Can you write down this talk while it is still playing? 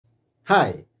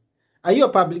Hi, are you a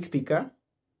public speaker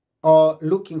or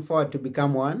looking forward to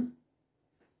become one?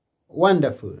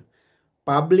 Wonderful.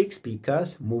 Public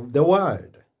speakers move the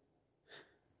world.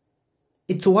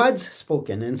 It's words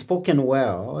spoken and spoken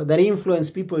well that influence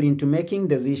people into making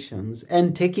decisions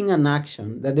and taking an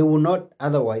action that they would not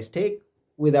otherwise take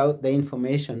without the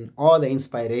information or the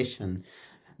inspiration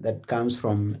that comes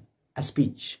from a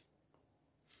speech.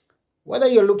 Whether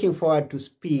you're looking forward to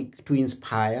speak, to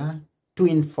inspire, to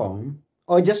inform,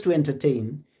 or just to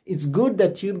entertain, it's good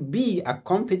that you be a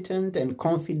competent and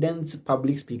confident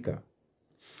public speaker.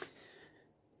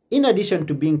 In addition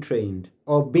to being trained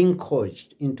or being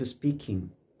coached into speaking,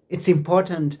 it's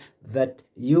important that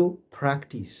you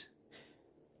practice.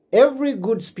 Every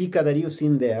good speaker that you've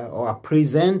seen there, or a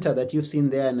presenter that you've seen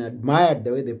there and admired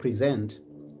the way they present,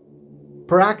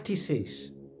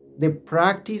 practices. They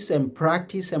practice and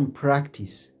practice and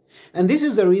practice. And this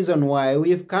is the reason why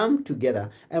we've come together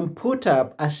and put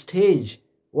up a stage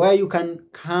where you can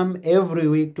come every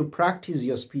week to practice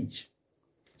your speech.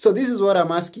 So this is what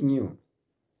I'm asking you.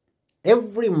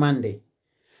 Every Monday,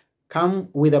 come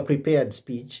with a prepared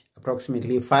speech,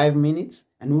 approximately 5 minutes,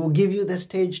 and we'll give you the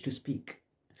stage to speak.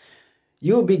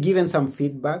 You'll be given some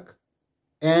feedback,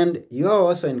 and you're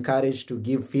also encouraged to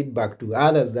give feedback to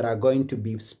others that are going to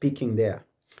be speaking there.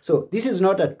 So this is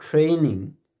not a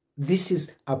training, this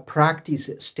is a practice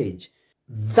stage.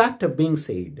 That being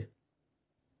said,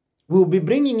 we'll be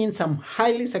bringing in some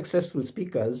highly successful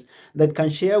speakers that can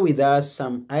share with us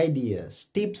some ideas,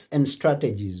 tips, and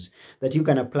strategies that you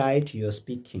can apply to your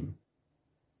speaking.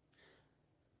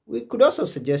 We could also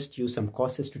suggest you some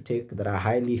courses to take that are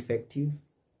highly effective,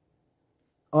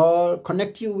 or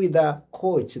connect you with a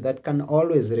coach that can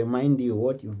always remind you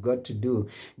what you've got to do,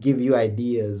 give you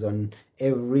ideas on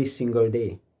every single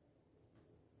day.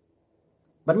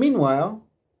 But meanwhile,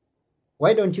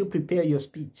 why don't you prepare your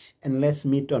speech and let's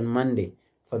meet on Monday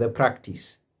for the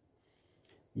practice?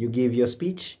 You give your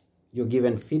speech, you're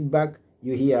given feedback,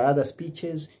 you hear other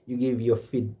speeches, you give your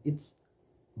feed. It's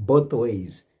both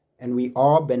ways, and we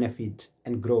all benefit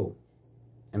and grow.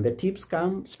 And the tips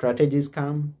come, strategies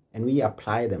come, and we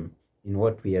apply them in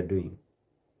what we are doing.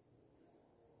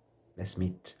 Let's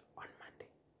meet.